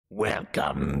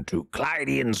Welcome to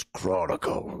Clydian's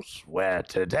Chronicles, where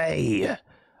today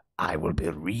I will be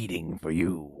reading for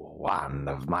you one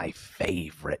of my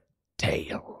favorite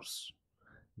tales.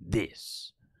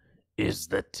 This is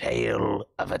the Tale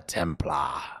of a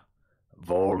Templar,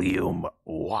 Volume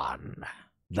 1.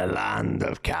 The land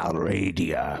of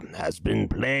Calradia has been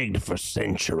plagued for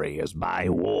centuries by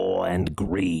war and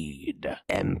greed.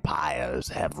 Empires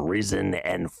have risen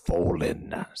and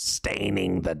fallen,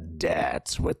 staining the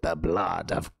dirt with the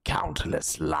blood of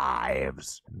countless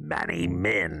lives. Many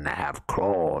men have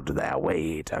clawed their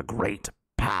way to great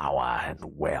power and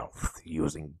wealth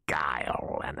using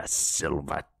guile and a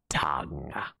silver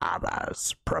tongue.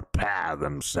 Others prepare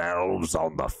themselves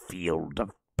on the field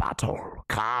of battle,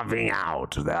 carving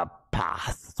out their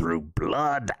path through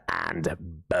blood and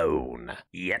bone.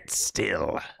 Yet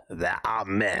still, there are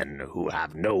men who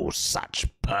have no such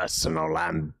personal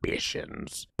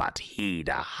ambitions, but heed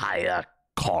a higher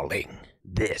calling.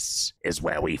 This is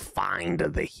where we find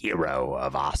the hero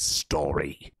of our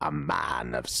story, a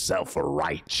man of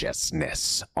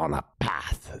self-righteousness on a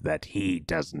path that he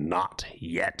does not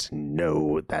yet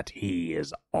know that he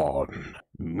is on.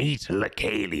 Meet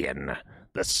Lacalian,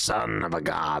 the son of a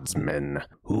guardsman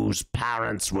whose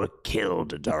parents were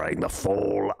killed during the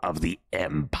fall of the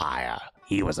Empire.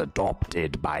 He was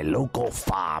adopted by local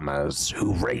farmers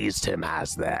who raised him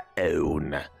as their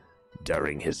own.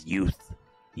 During his youth,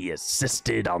 he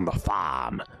assisted on the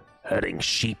farm, herding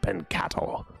sheep and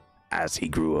cattle. As he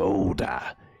grew older,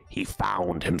 he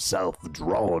found himself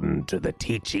drawn to the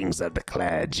teachings of the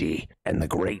clergy and the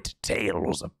great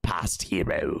tales of past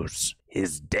heroes.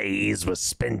 His days were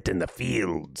spent in the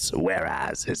fields,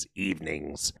 whereas his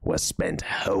evenings were spent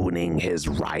honing his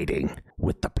riding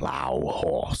with the plow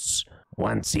horse.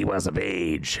 Once he was of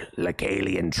age,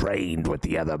 Lacalian trained with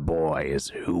the other boys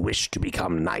who wished to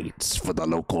become knights for the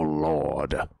local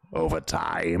lord. Over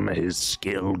time, his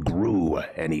skill grew,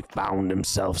 and he found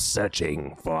himself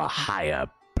searching for a higher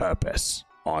purpose.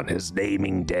 On his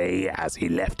naming day, as he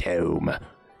left home,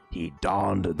 he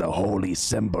donned the holy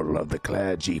symbol of the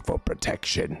clergy for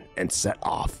protection and set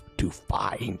off to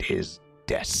find his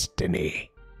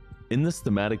destiny. In this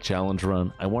thematic challenge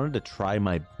run, I wanted to try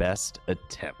my best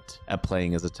attempt at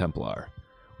playing as a Templar.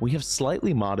 We have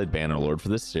slightly modded Bannerlord for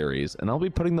this series, and I'll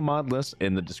be putting the mod list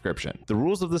in the description. The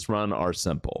rules of this run are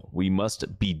simple. We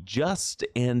must be just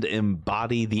and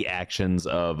embody the actions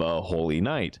of a holy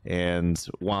knight. And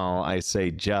while I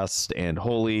say just and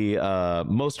holy,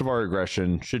 most of our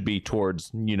aggression should be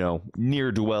towards,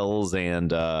 ne'er-do-wells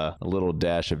and a little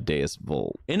dash of Deus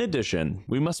Vult. In addition,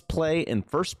 we must play in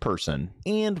first person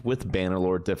and with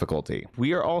Bannerlord difficulty.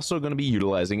 We are also going to be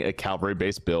utilizing a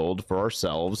cavalry-based build for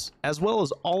ourselves, as well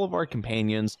as all of our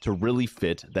companions to really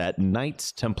fit that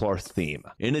Knights Templar theme.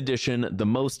 In addition, the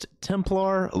most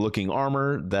Templar looking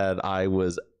armor that I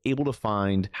was able to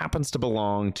find happens to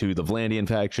belong to the Vlandian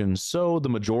faction, so the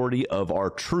majority of our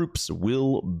troops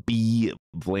will be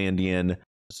Vlandian.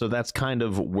 So that's kind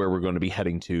of where we're going to be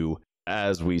heading to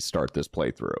as we start this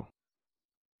playthrough.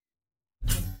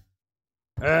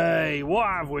 Hey, what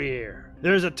have we here?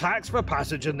 There's a tax for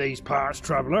passage in these parts,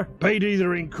 traveller, paid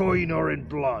either in coin or in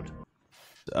blood.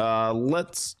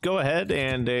 Let's go ahead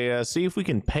and see if we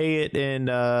can pay it in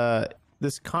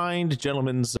this kind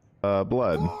gentleman's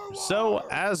blood. So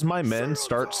as my men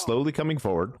start slowly coming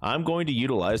forward, I'm going to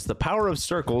utilize the power of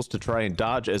circles to try and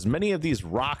dodge as many of these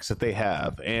rocks that they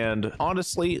have. And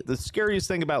honestly, the scariest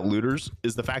thing about looters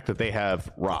is the fact that they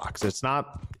have rocks. It's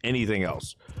not anything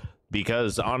else,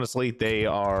 because honestly, they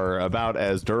are about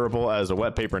as durable as a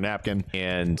wet paper napkin,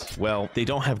 and well, they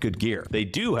don't have good gear. They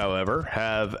do, however,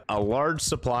 have a large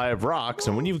supply of rocks,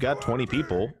 and when you've got 20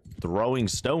 people throwing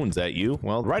stones at you,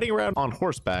 well, riding around on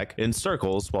horseback in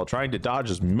circles while trying to dodge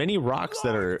as many rocks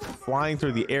that are flying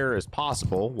through the air as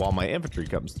possible while my infantry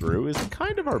comes through is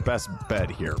kind of our best bet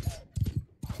here.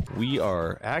 We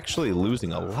are actually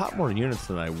losing a lot more units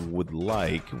than I would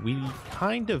like. We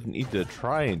kind of need to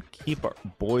try and keep our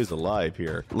boys alive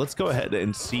here. Let's go ahead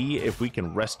and see if we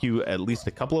can rescue at least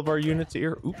a couple of our units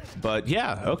here. Oops. But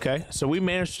yeah, okay. So we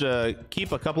managed to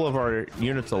keep a couple of our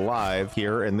units alive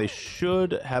here, and they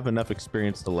should have enough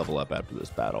experience to level up after this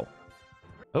battle.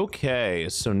 Okay,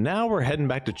 so now we're heading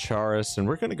back to Charis, and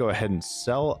we're going to go ahead and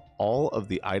sell all of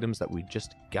the items that we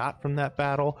just got from that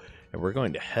battle. and we're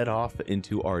going to head off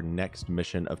into our next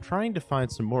mission of trying to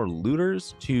find some more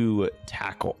looters to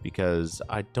tackle, because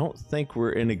I don't think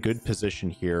we're in a good position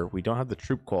here. We don't have the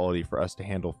troop quality for us to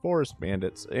handle forest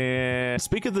bandits. And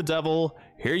speak of the devil,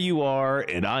 here you are,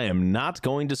 and I am not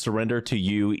going to surrender to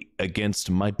you against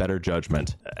my better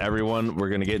judgment. Everyone, we're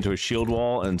going to get into a shield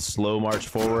wall and slow march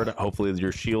forward. Hopefully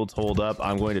your shields hold up.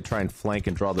 I'm going to try and flank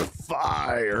and draw the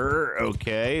fire.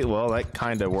 Okay, well, that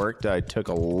kind of worked. I took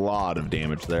a lot of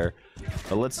damage there,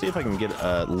 but let's see if I can get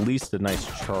at least a nice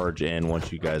charge in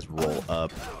once you guys roll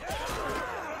up.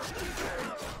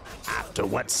 After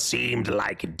what seemed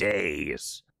like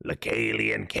days,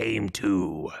 Lacalian came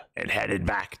to and headed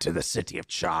back to the city of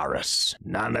Charis.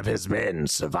 None of his men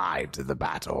survived the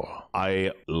battle.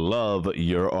 I love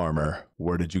your armor.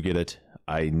 Where did you get it?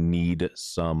 I need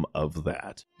some of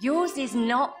that. Yours is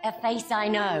not a face I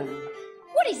know.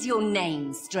 What is your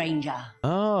name, stranger?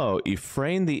 Oh,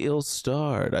 Ephraim the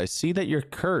Ill-Starred. I see that you're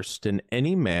cursed, and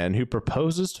any man who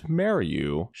proposes to marry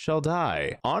you shall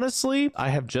die. Honestly, I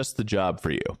have just the job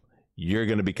for you. You're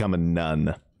going to become a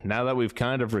nun. Now that we've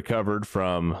kind of recovered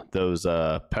from those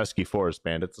pesky forest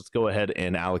bandits, let's go ahead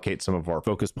and allocate some of our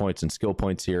focus points and skill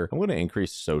points here. I'm going to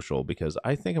increase social because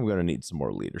I think I'm going to need some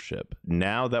more leadership.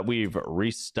 Now that we've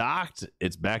restocked,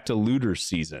 it's back to looter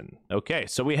season. Okay,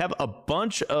 so we have a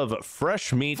bunch of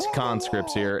fresh meat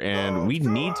conscripts here, and we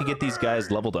need to get these guys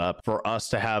leveled up for us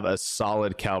to have a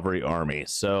solid cavalry army.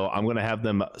 So I'm going to have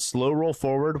them slow roll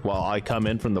forward while I come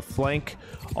in from the flank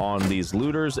on these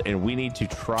looters, and we need to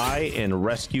try and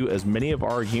rescue as many of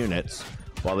our units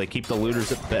while they keep the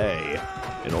looters at bay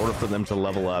in order for them to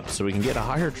level up so we can get a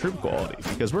higher troop quality,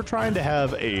 because we're trying to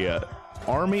have a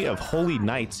army of holy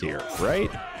knights here,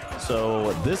 right?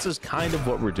 So this is kind of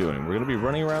what we're doing. We're going to be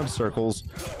running around circles,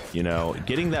 you know,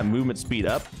 getting that movement speed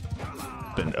up.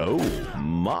 And oh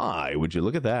my, would you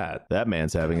look at that? That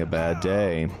man's having a bad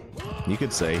day. You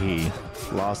could say he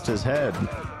lost his head.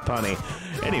 Funny.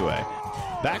 Anyway,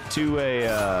 back to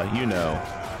a you know,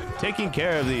 taking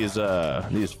care of these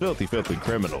filthy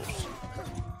criminals.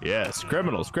 Yes,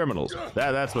 criminals.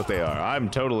 That's what they are. I'm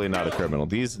totally not a criminal.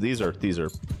 These are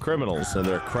criminals, and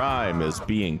their crime is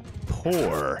being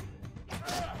poor.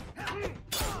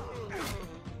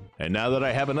 And now that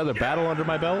I have another battle under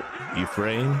my belt,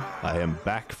 Ephraim, I am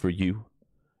back for you.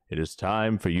 It is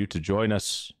time for you to join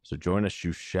us. So join us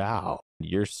you shall.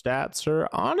 Your stats are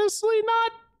honestly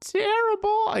not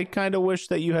terrible. I kind of wish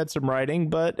that you had some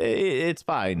writing, but it's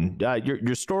fine.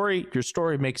 Your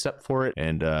story makes up for it,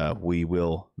 and we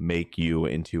will make you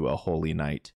into a holy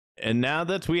knight. And now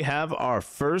that we have our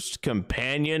first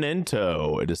companion in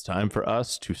tow, it is time for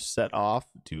us to set off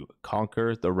to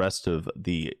conquer the rest of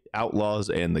the outlaws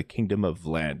and the kingdom of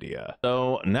Vlandia.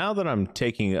 So now that I'm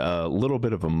taking a little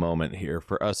bit of a moment here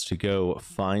for us to go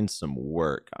find some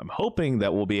work, I'm hoping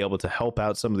that we'll be able to help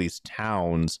out some of these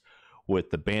towns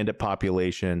with the bandit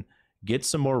population, get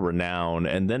some more renown,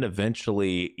 and then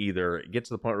eventually either get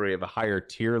to the point where we have a higher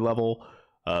tier level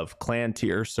of clan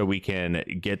tier so we can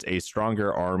get a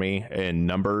stronger army in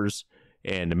numbers,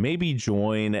 and maybe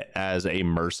join as a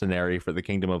mercenary for the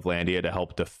kingdom of Vlandia to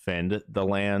help defend the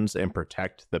lands and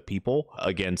protect the people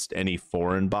against any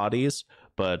foreign bodies.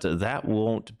 But that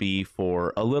won't be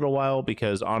for a little while,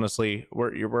 because honestly,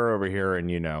 we're over here in,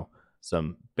 you know,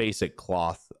 some basic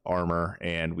cloth armor,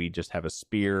 and we just have a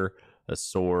spear, a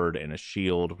sword, and a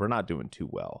shield. We're not doing too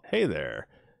well. Hey there.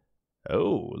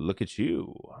 Oh, look at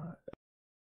you.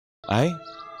 I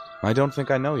don't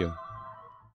think I know you.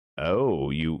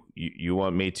 Oh, you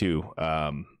want me to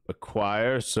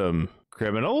acquire some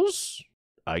criminals?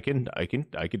 I can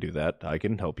do that. I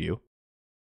can help you.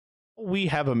 We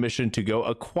have a mission to go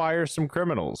acquire some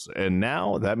criminals, and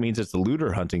now that means it's the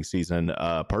looter hunting season,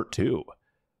 part 2.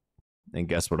 And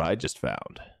guess what I just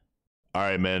found? All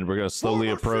right, man, we're going to slowly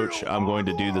approach. I'm going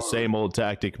to do the same old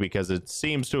tactic because it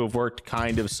seems to have worked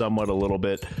kind of somewhat a little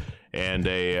bit. And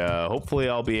hopefully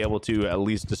I'll be able to at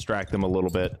least distract them a little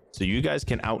bit, so you guys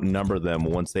can outnumber them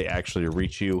once they actually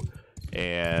reach you,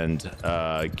 and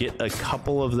get a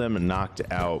couple of them knocked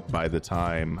out by the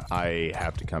time I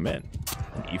have to come in.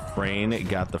 Ephraim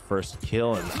got the first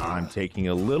kill, and I'm taking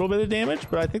a little bit of damage,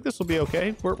 but I think this will be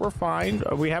okay. We're fine.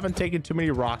 We haven't taken too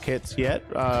many rock hits yet.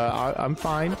 I'm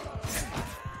fine.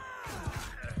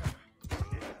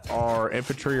 Our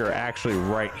infantry are actually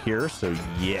right here, so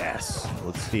yes.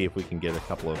 Let's see if we can get a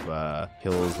couple of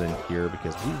kills in here,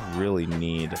 because we really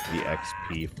need the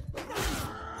XP.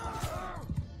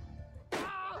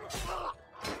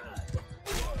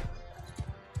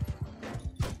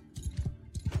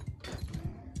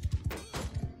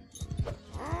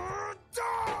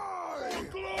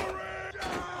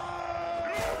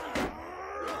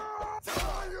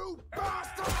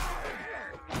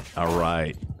 All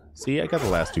right. See, I got the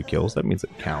last 2 kills. That means it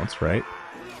counts, right?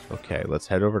 Okay, let's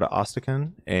head over to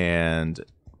Ostican and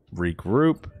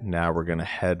regroup. Now we're going to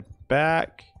head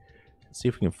back. See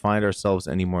if we can find ourselves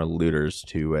any more looters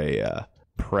to a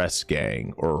press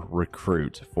gang or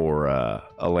recruit for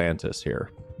Atlantis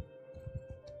here.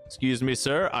 Excuse me,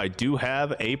 sir. I do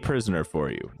have a prisoner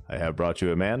for you. I have brought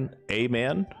you a man. A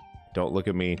man. Don't look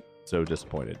at me so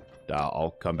disappointed.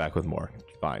 I'll come back with more.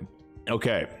 Fine.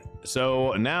 Okay.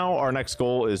 So now our next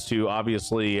goal is to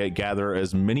obviously gather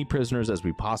as many prisoners as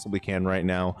we possibly can right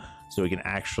now, so we can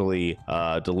actually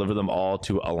deliver them all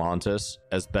to Atlantis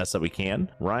as best that we can,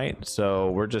 right?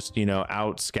 So we're just, you know,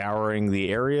 out scouring the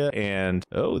area, and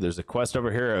oh, there's a quest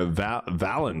over here at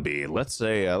Vlandian. Let's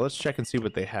check and see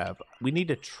what they have. We need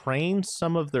to train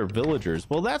some of their villagers.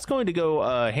 Well, that's going to go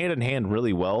hand in hand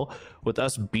really well with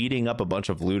us beating up a bunch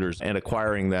of looters and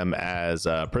acquiring them as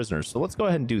prisoners. So let's go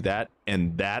ahead and do that.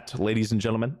 And that, ladies and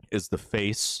gentlemen, is the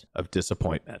face of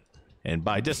disappointment. And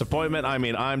by disappointment, I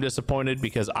mean I'm disappointed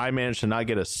because I managed to not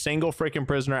get a single freaking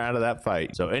prisoner out of that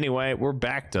fight. So anyway, we're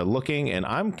back to looking, and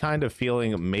I'm kind of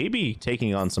feeling maybe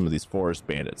taking on some of these forest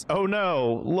bandits. Oh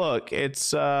no, look,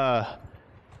 it's the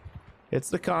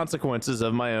consequences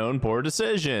of my own poor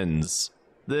decisions.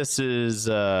 This is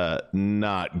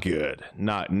not good.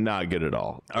 Not good at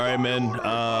all. All right, men,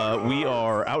 we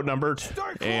are outnumbered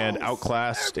and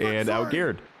outclassed and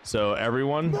outgeared. So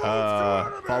everyone,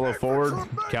 follow forward.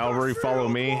 Cavalry, follow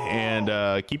me,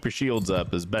 and keep your shields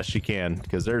up as best you can,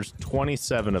 because there's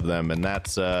 27 of them, and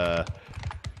that's well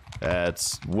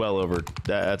over.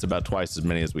 That's about twice as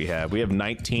many as we have. We have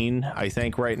 19, I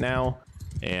think, right now.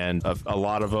 And a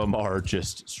lot of them are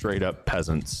just straight up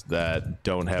peasants that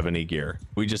don't have any gear.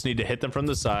 We just need to hit them from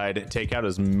the side, take out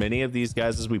as many of these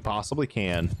guys as we possibly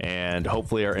can, and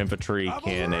hopefully our infantry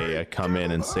can come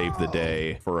in and save the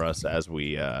day for us as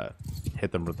we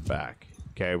hit them from the back.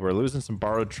 Okay, we're losing some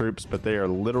borrowed troops, but they are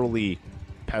literally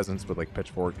peasants with like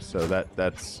pitchforks, so that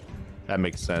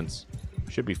makes sense.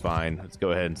 Should be fine. Let's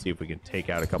go ahead and see if we can take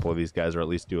out a couple of these guys, or at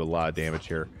least do a lot of damage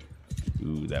here.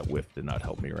 Ooh, that whiff did not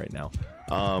help me right now.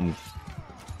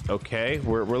 Okay,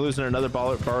 we're losing another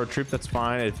borrowed troop. That's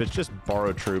fine. If it's just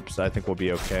borrowed troops, I think we'll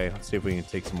be okay. Let's see if we can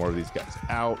take some more of these guys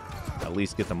out, at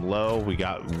least get them low. We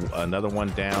got another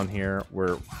one down here.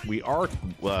 We are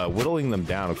whittling them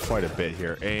down quite a bit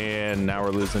here, and now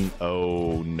we're losing.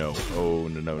 Oh no,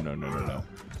 no.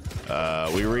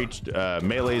 We reached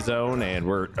melee zone, and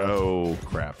oh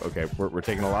crap. Okay, we're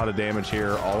taking a lot of damage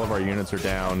here. All of our units are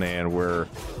down, and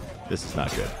this is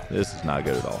not good. This is not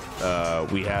good at all.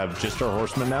 We have just our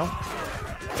horsemen now,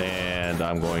 and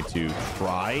I'm going to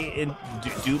try and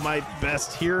do my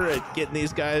best here at getting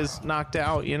these guys knocked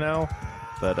out, you know,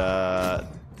 but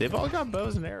they've all got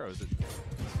bows and arrows.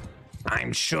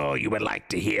 I'm sure you would like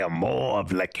to hear more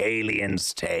of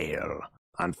Lacalian's tale.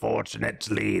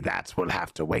 Unfortunately, that will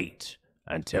have to wait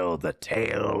until The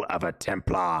Tale of a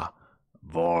Templar,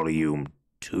 Volume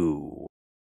 2.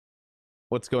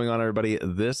 What's going on, everybody?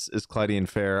 This is Clydean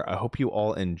Fair. I hope you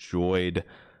all enjoyed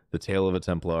The Tale of a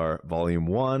Templar Volume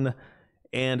 1.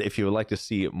 And if you would like to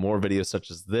see more videos such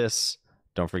as this,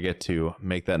 don't forget to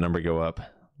make that number go up,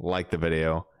 like the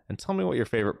video, and tell me what your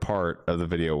favorite part of the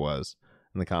video was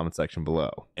in the comment section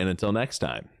below. And until next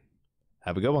time,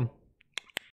 have a good one.